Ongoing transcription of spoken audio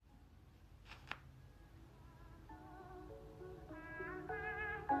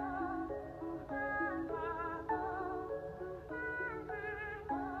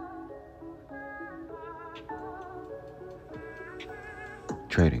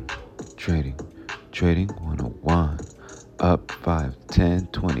Trading, trading, trading 101. Up 5, 10,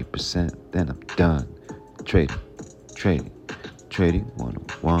 20%, then I'm done. Trading, trading, trading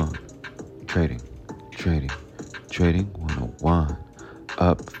 101. Trading, trading, trading 101.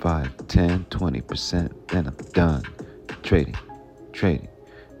 Up 5, 10, 20%, then I'm done. Trading, trading,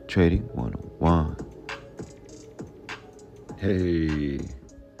 trading 101. Hey,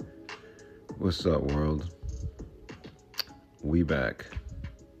 what's up, world? We back.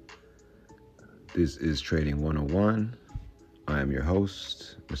 This is Trading 101. I am your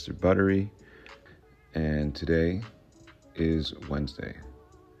host, Mr. Buttery, and today is Wednesday.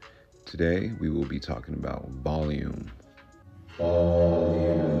 Today we will be talking about volume. I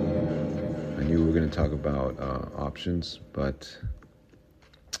knew we were going to talk about options, but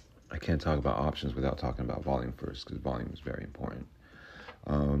I can't talk about options without talking about volume first, because volume is very important.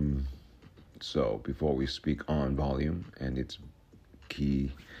 So before we speak on volume and its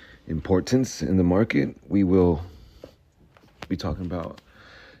key importance in the market, we will be talking about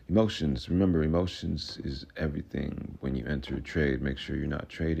emotions. Remember, emotions is everything when you enter a trade. Make sure you're not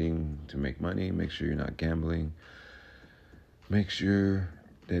trading to make money. Make sure you're not gambling. Make sure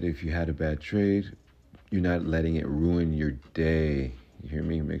that if you had a bad trade, you're not letting it ruin your day. You hear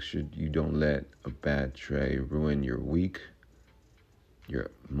me? Make sure you don't let a bad trade ruin your week, your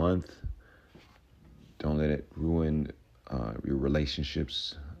month. Don't let it ruin your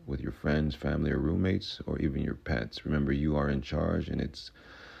relationships with your friends, family, or roommates, or even your pets. Remember, you are in charge, and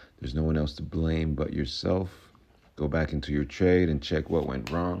there's no one else to blame but yourself. Go back into your trade and check what went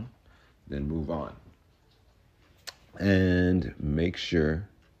wrong, then move on. And make sure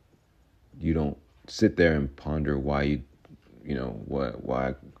you don't sit there and ponder why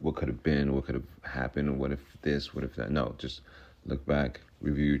what could have been, what could have happened, what if this, what if that. No, just look back,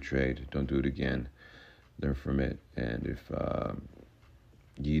 review your trade, don't do it again, learn from it. And if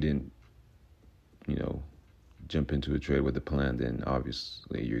you didn't, jump into a trade with a plan, then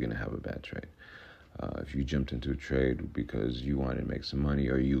obviously you're going to have a bad trade. If you jumped into a trade because you wanted to make some money,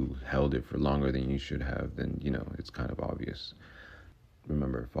 or you held it for longer than you should have, then, it's kind of obvious.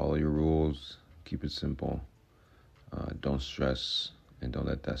 Remember, follow your rules, keep it simple, don't stress, and don't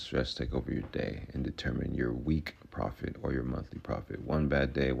let that stress take over your day and determine your week profit or your monthly profit. One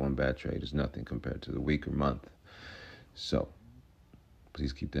bad day, one bad trade is nothing compared to the week or month. So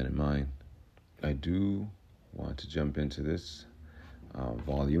please keep that in mind. I do want to jump into this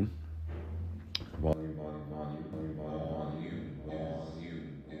volume.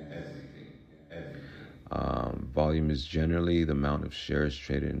 Volume is generally the amount of shares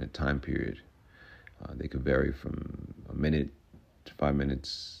traded in a time period. They could vary from a minute to 5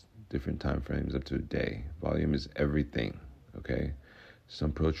 minutes, different time frames, up to a day. Volume is everything, okay?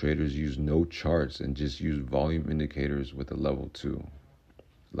 Some pro traders use no charts and just use volume indicators with a level 2.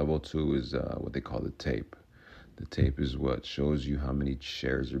 Level 2 is what they call the tape. The tape is what shows you how many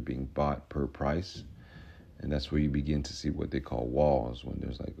shares are being bought per price. And that's where you begin to see what they call walls, when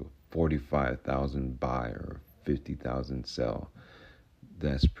there's like a 45,000 buy or 50,000 sell.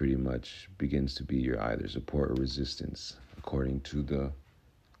 That's pretty much begins to be your either support or resistance, according to the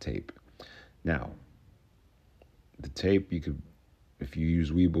tape. Now, the tape, if you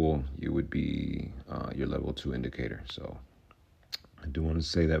use Webull, it would be your level 2 indicator. So I do want to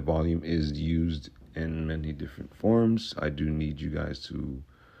say that volume is used in many different forms. I do need you guys to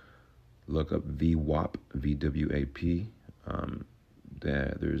look up VWAP, VWAP.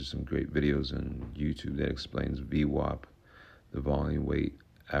 There's some great videos on YouTube that explains VWAP, the volume weight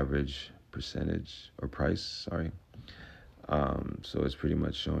average percentage or price, so it's pretty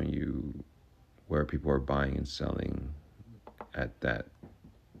much showing you where people are buying and selling at that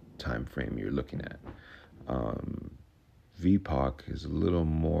time frame you're looking at. VPOC is a little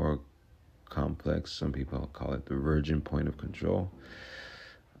more complex. Some people call it the virgin point of control.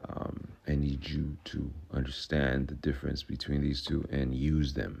 I need you to understand the difference between these two and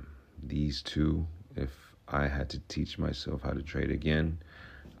use them. These two, if I had to teach myself how to trade again,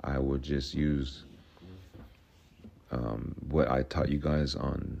 I would just use what I taught you guys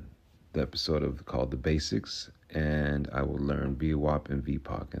on the episode called The Basics, and I will learn VWAP and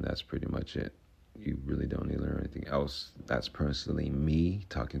VPOC, and that's pretty much it. You really don't need to learn anything else. That's personally me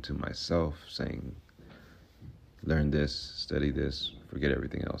talking to myself, saying, learn this, study this, forget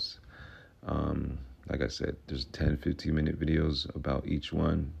everything else. Like I said, there's 10, 15-minute videos about each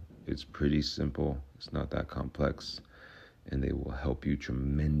one. It's pretty simple. It's not that complex. And they will help you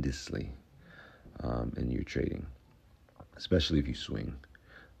tremendously in your trading, especially if you swing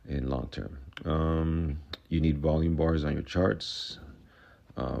in long term. You need volume bars on your charts.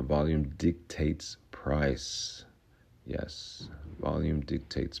 Volume dictates price. Yes, volume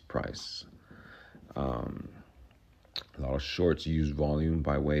dictates price. Um, a lot of shorts use volume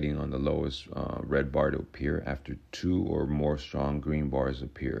by waiting on the lowest red bar to appear after two or more strong green bars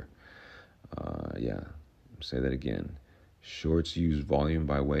appear. Yeah, say that again. Shorts use volume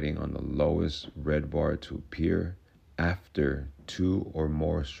by waiting on the lowest red bar to appear after two or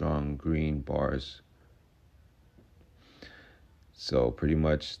more strong green bars. So pretty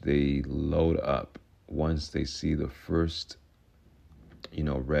much they load up once they see the first,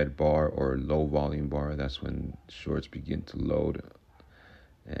 red bar or low volume bar. That's when shorts begin to load.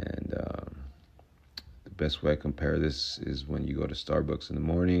 And the best way I compare this is when you go to Starbucks in the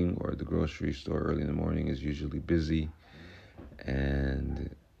morning or the grocery store early in the morning is usually busy.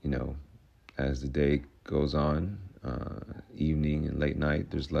 And, as the day goes on, evening and late night,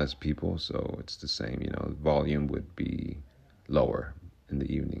 there's less people. So it's the same, volume would be lower in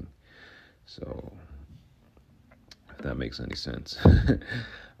the evening. So if that makes any sense.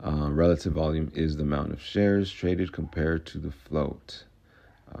 Relative volume is the amount of shares traded compared to the float.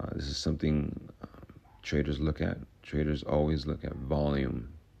 This is something traders look at. Traders always look at volume.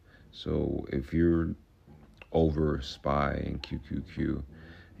 So if you're over SPY and QQQ, and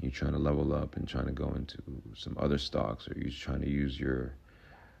you're trying to level up and trying to go into some other stocks, or you're trying to use your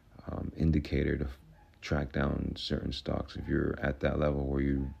indicator to track down certain stocks, if you're at that level where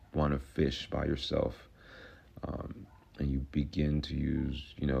you want to fish by yourself, and you begin to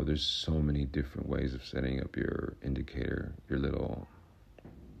use, there's so many different ways of setting up your indicator, your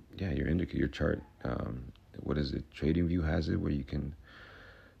indicator, your chart. What is it? TradingView has it where you can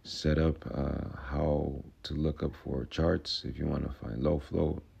set up how to look up for charts if you want to find low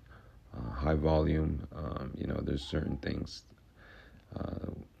float, high volume. There's certain things.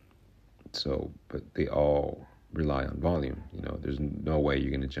 But they all rely on volume. There's no way you're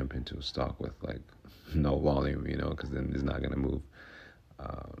going to jump into a stock with like no volume, because then it's not going to move.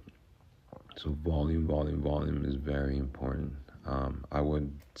 So volume is very important. I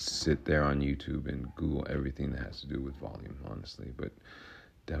would sit there on YouTube and Google everything that has to do with volume, honestly, but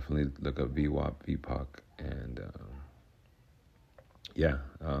definitely look up VWAP, VPOC, and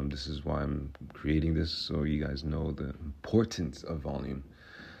this is why I'm creating this, so you guys know the importance of volume.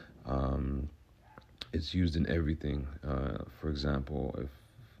 It's used in everything. For example, if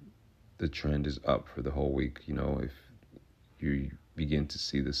the trend is up for the whole week, if you begin to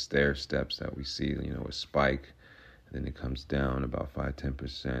see the stair steps that we see, a spike, and then it comes down about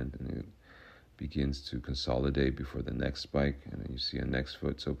 5-10%, and it begins to consolidate before the next spike, and then you see a next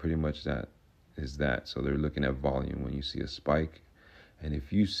foot. So pretty much that is that. So they're looking at volume when you see a spike, and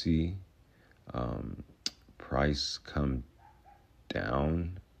if you see price come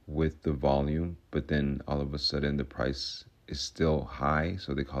down with the volume, but then all of a sudden the price is still high,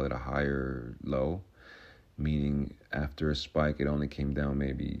 so they call it a higher low, meaning after a spike it only came down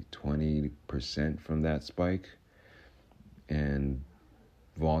maybe 20% from that spike, and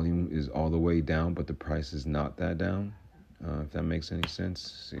volume is all the way down, but the price is not that down. If that makes any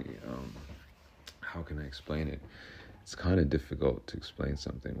sense. See, how can I explain it? It's kind of difficult to explain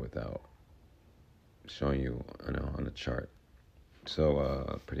something without showing you, on a chart.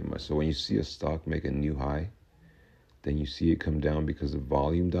 So pretty much, so when you see a stock make a new high, then you see it come down because the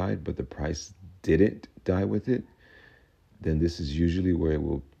volume died, but the price didn't die with it, then this is usually where it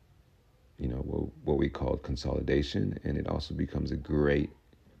will, what we call consolidation, and it also becomes a great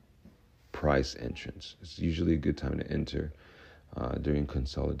price entrance. It's usually a good time to enter during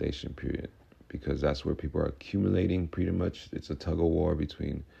consolidation period, because that's where people are accumulating pretty much. It's a tug of war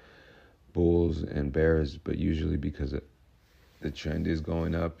between bulls and bears, but usually because the trend is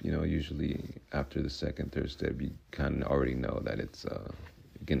going up, usually after the second, third step, you kind of already know that it's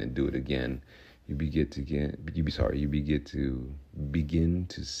going to do it again. You begin to begin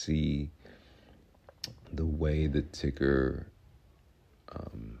to see the way the ticker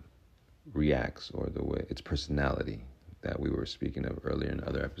reacts, or the way its personality that we were speaking of earlier in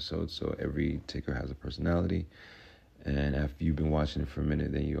other episodes. So every ticker has a personality, and after you've been watching it for a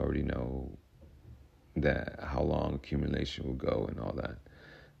minute, then you already know that how long accumulation will go and all that.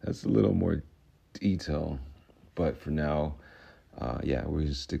 That's a little more detail, but for now, we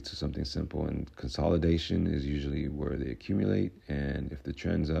just stick to something simple. And consolidation is usually where they accumulate, and if the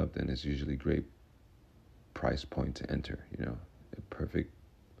trend's up, then it's usually great price point to enter. A perfect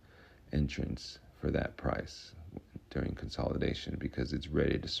entrance for that price during consolidation, because it's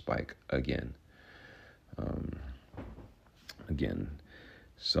ready to spike again.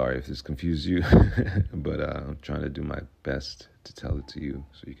 Sorry if this confused you, but I'm trying to do my best to tell it to you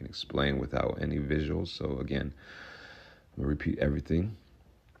so you can explain without any visuals. So again, I'm going to repeat everything.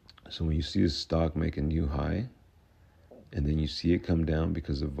 So when you see a stock make a new high, and then you see it come down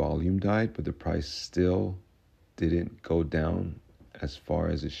because the volume died, but the price still didn't go down as far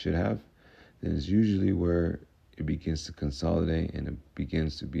as it should have, then it's usually where it begins to consolidate and it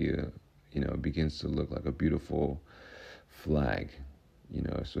begins to be it begins to look like a beautiful flag.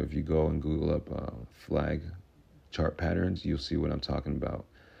 So if you go and Google up flag chart patterns, you'll see what I'm talking about.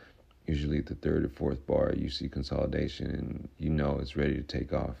 Usually at the third or fourth bar, you see consolidation and it's ready to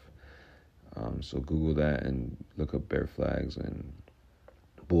take off. So Google that and look up bear flags and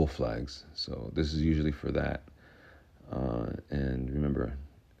bull flags. So this is usually for that. And remember,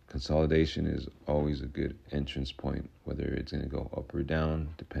 consolidation is always a good entrance point, whether it's going to go up or down,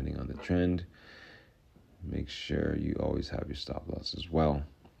 depending on the trend. Make sure you always have your stop loss as well.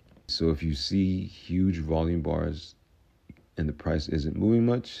 So if you see huge volume bars and the price isn't moving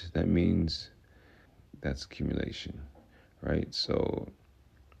much, that means that's accumulation, right? So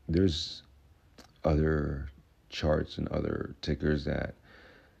there's other charts and other tickers that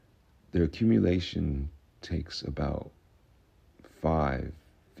their accumulation takes about 5,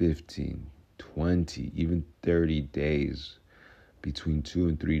 15, 20, even 30 days between $2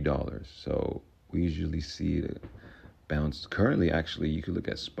 and $3. So we usually see it bounce. Currently, actually, you could look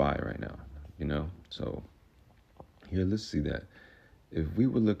at SPY right now, So here, let's see that. If we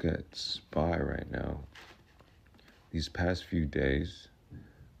would look at SPY right now, these past few days,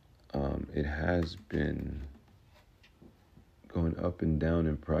 it has been going up and down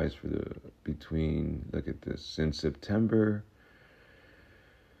in price look at this, since September,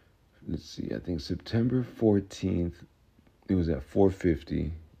 let's see, I think September 14th, it was at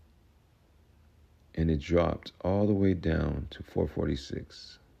 450, and it dropped all the way down to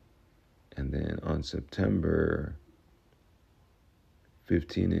 446. And then on September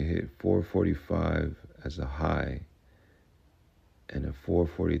 15, it hit 445 as a high and a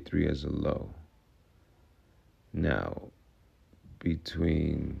 443 as a low. Now,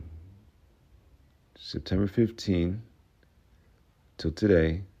 between September 15 till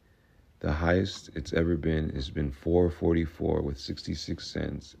today, the highest it's ever been has been 444 with 66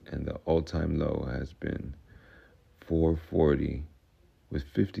 cents, and the all-time low has been 440 with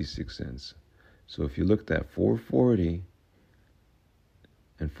 56 cents. So if you looked at 440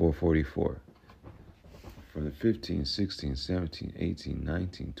 and 444, from the 15, 16, 17, 18,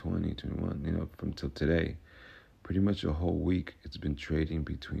 19, 20, 21, from till today, pretty much a whole week, it's been trading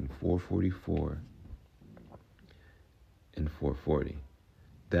between 444 and 440.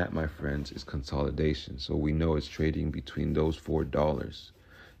 That, my friends, is consolidation. So we know it's trading between those $4.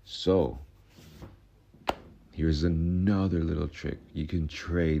 So here's another little trick. You can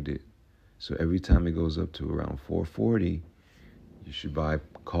trade it. So every time it goes up to around 440, you should buy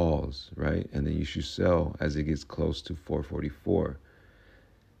calls, right? And then you should sell as it gets close to 444.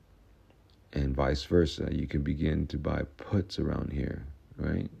 And vice versa. You can begin to buy puts around here,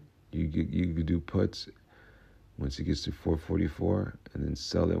 right? You could do puts once it gets to 444, and then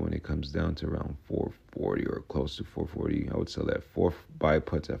sell it when it comes down to around 440 or close to 440. I would sell that buy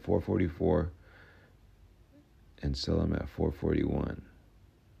puts at 444 and sell them at 441,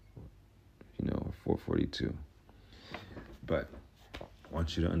 or 442. But I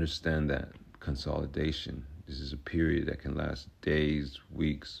want you to understand that consolidation, this is a period that can last days,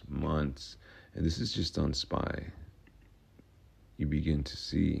 weeks, months, and this is just on SPY. You begin to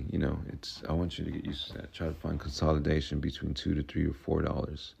see, I want you to get used to that. Try to find consolidation between $2 to $3 or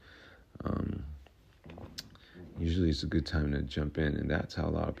 $4. Usually it's a good time to jump in, and that's how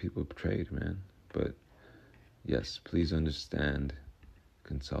a lot of people trade, man. But yes, please understand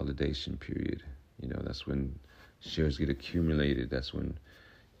consolidation period. That's when shares get accumulated. That's when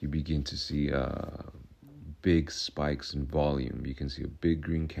you begin to see big spikes in volume. You can see a big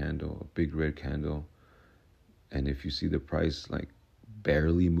green candle, a big red candle. And if you see the price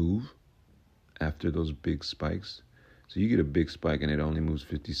barely move after those big spikes, so you get a big spike and it only moves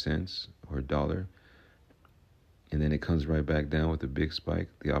 50 cents or $1, and then it comes right back down with a big spike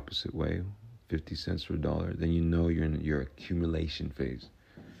the opposite way, 50 cents for $1, then you're in your accumulation phase.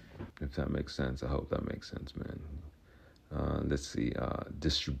 If that makes sense, I hope that makes sense, man. Let's see,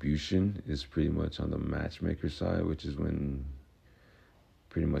 distribution is pretty much on the matchmaker side, which is when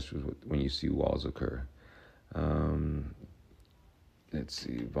you see walls occur. Let's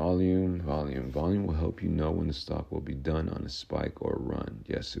see, volume will help you know when the stock will be done on a spike or a run.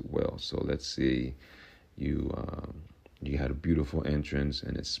 Yes, it will. So let's see, you had a beautiful entrance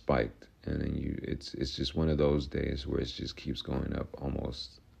and it spiked, and then it's just one of those days where it just keeps going up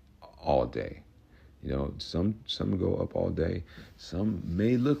almost all day. Some go up all day. Some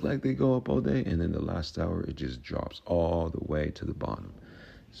may look like they go up all day, and then the last hour it just drops all the way to the bottom.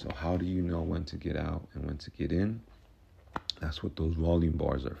 So how do you know when to get out and when to get in? That's what those volume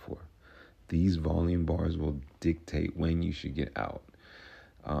bars are for. These volume bars will dictate when you should get out.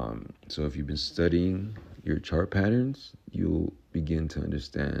 So if you've been studying your chart patterns, you'll begin to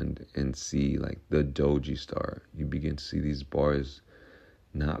understand and see like the doji star. You begin to see these bars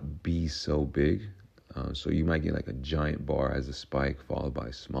not be so big. So you might get like a giant bar as a spike, followed by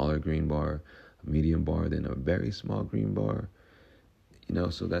a smaller green bar, a medium bar, then a very small green bar.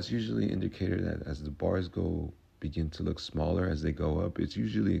 So that's usually an indicator that as the bars begin to look smaller as they go up, it's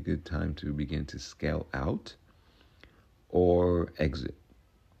usually a good time to begin to scale out or exit.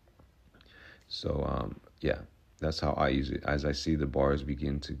 So yeah, that's how I use it. As I see the bars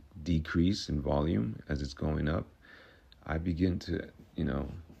begin to decrease in volume as it's going up, I begin to,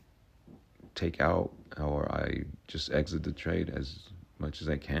 take out, or I just exit the trade as much as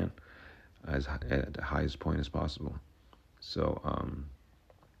I can, at the highest point as possible. So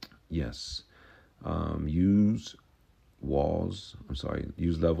yes, use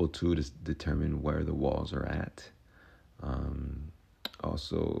level 2 to determine where the walls are at.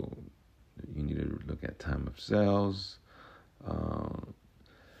 Also, you need to look at time of sales,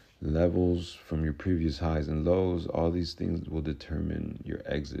 levels from your previous highs and lows. All these things will determine your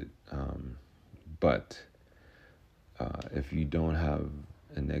exit. But if you don't have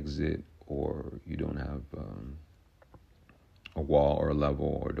an exit, or you don't have a wall or a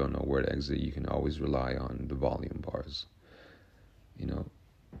level, or don't know where to exit, you can always rely on the volume bars.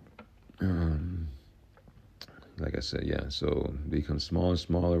 Like I said, yeah, so become smaller and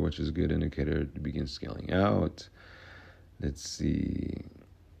smaller, which is a good indicator to begin scaling out. Let's see.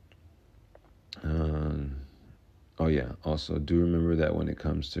 Also do remember that when it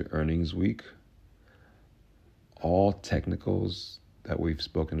comes to earnings week, all technicals that we've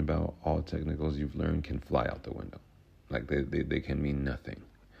spoken about, all technicals you've learned can fly out the window. Like they can mean nothing.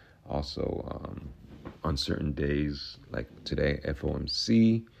 Also, on certain days, like today,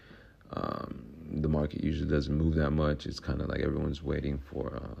 FOMC, the market usually doesn't move that much. It's kind of like everyone's waiting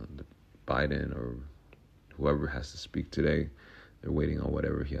for Biden or whoever has to speak today. They're waiting on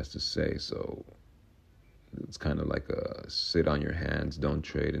whatever he has to say. So it's kind of like a sit on your hands, don't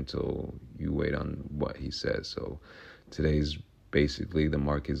trade until you wait on what he says. So today's basically the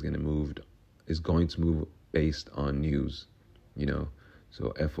market is going to move based on news,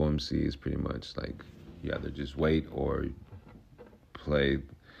 So FOMC is pretty much like you either just wait or play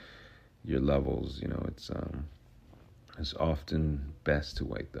your levels. It's often best to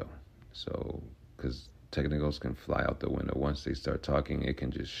wait though. So because technicals can fly out the window. Once they start talking, it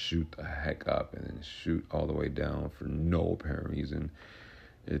can just shoot the heck up and then shoot all the way down for no apparent reason.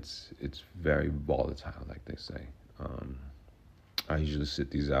 It's very volatile, like they say. I usually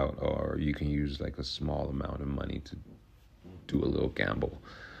sit these out, or you can use like a small amount of money to do a little gamble.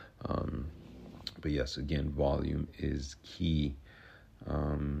 But yes, again, volume is key.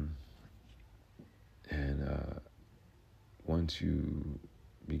 Once you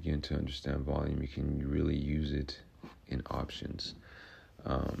begin to understand volume, you can really use it in options.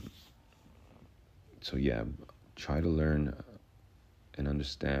 So yeah, try to learn and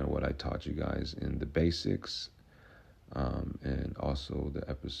understand what I taught you guys in the basics, and also the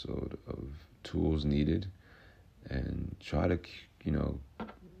episode of tools needed, and try to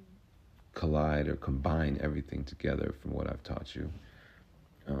collide or combine everything together from what I've taught you.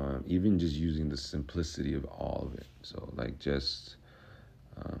 Even just using the simplicity of all of it. So like just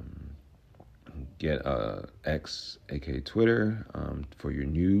get X, aka Twitter, for your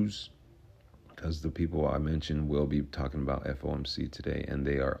news, because the people I mentioned will be talking about FOMC today, and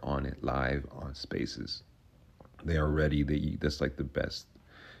they are on it live on Spaces. They are ready. That's like the best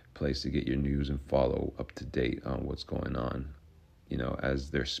place to get your news and follow up to date on what's going on,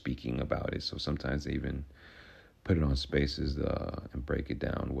 as they're speaking about it. So sometimes they even put it on Spaces and break it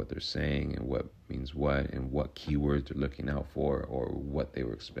down, what they're saying and what means what, and what keywords they're looking out for, or what they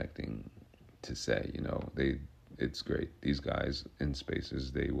were expecting to say. It's great. These guys in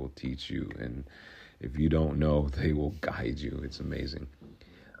Spaces, they will teach you, and if you don't know, they will guide you. It's amazing.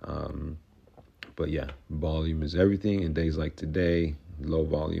 But yeah, volume is everything. In days like today, low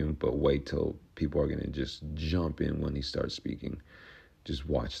volume, but wait till people are going to just jump in when he starts speaking. Just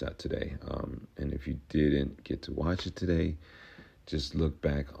watch that today. And if you didn't get to watch it today, just look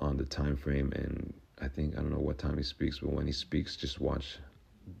back on the time frame, and I don't know what time he speaks, but when he speaks, just watch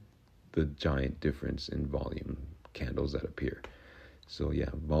the giant difference in volume candles that appear. So yeah,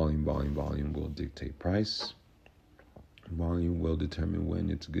 volume will dictate price. Volume will determine when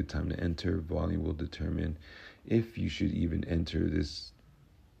it's a good time to enter. Volume will determine if you should even enter this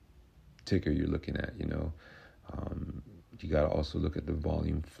ticker you're looking at. You got to also look at the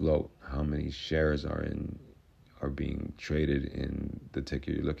volume float. How many shares are in are being traded in the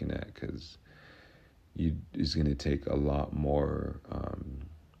ticker you're looking at, because it's going to take a lot more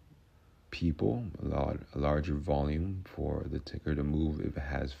people, a larger volume for the ticker to move if it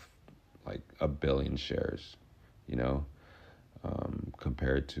has like 1 billion shares,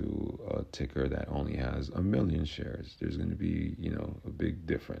 compared to a ticker that only has 1 million shares. There's going to be, a big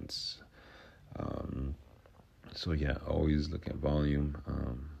difference. So yeah, always look at volume,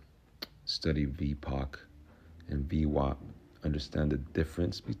 study VPOC and VWAP, understand the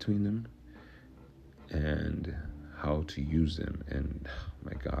difference between them and how to use them. And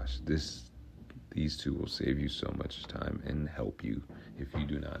my gosh, these two will save you so much time and help you if you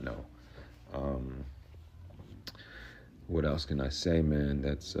do not know. What else can I say, man?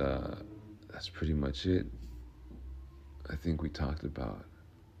 That's pretty much it. I think we talked about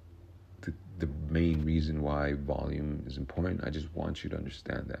the main reason why volume is important. I just want you to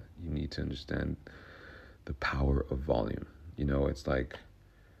understand that. You need to understand the power of volume. It's like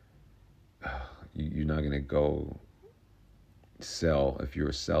you're not going to go sell. If you're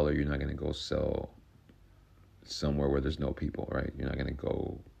a seller, you're not going to go sell somewhere where there's no people, right? You're not going to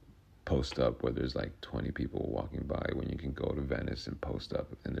go post up where there's like 20 people walking by, when you can go to Venice and post up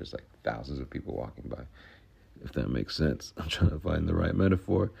and there's like thousands of people walking by, if that makes sense. I'm trying to find the right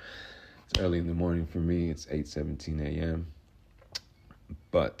metaphor. It's early in the morning for me. It's 8:17 a.m.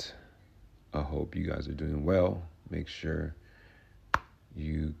 But I hope you guys are doing well. Make sure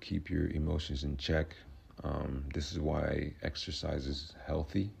you keep your emotions in check. This is why exercise is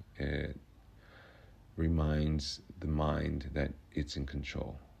healthy. It reminds the mind that it's in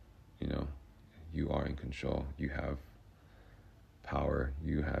control. You are in control. You have power.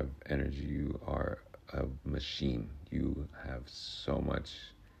 You have energy. You are a machine. You have so much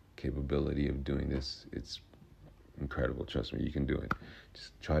capability of doing this. It's incredible. Trust me, you can do it.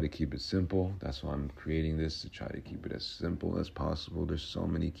 Just try to keep it simple. That's why I'm creating this, to try to keep it as simple as possible. There's so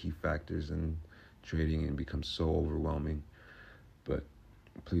many key factors in trading and it becomes so overwhelming. But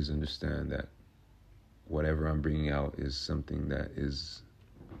please understand that whatever I'm bringing out is something that is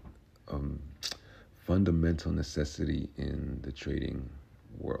fundamental necessity in the trading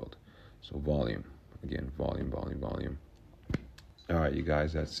world. So volume. Again, volume. All right, you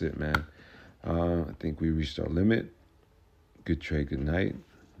guys, that's it, man. I think we reached our limit. Good trade, good night.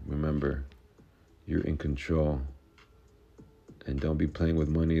 Remember, you're in control. And don't be playing with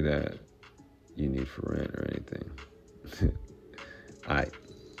money that you need for rent or anything. All right.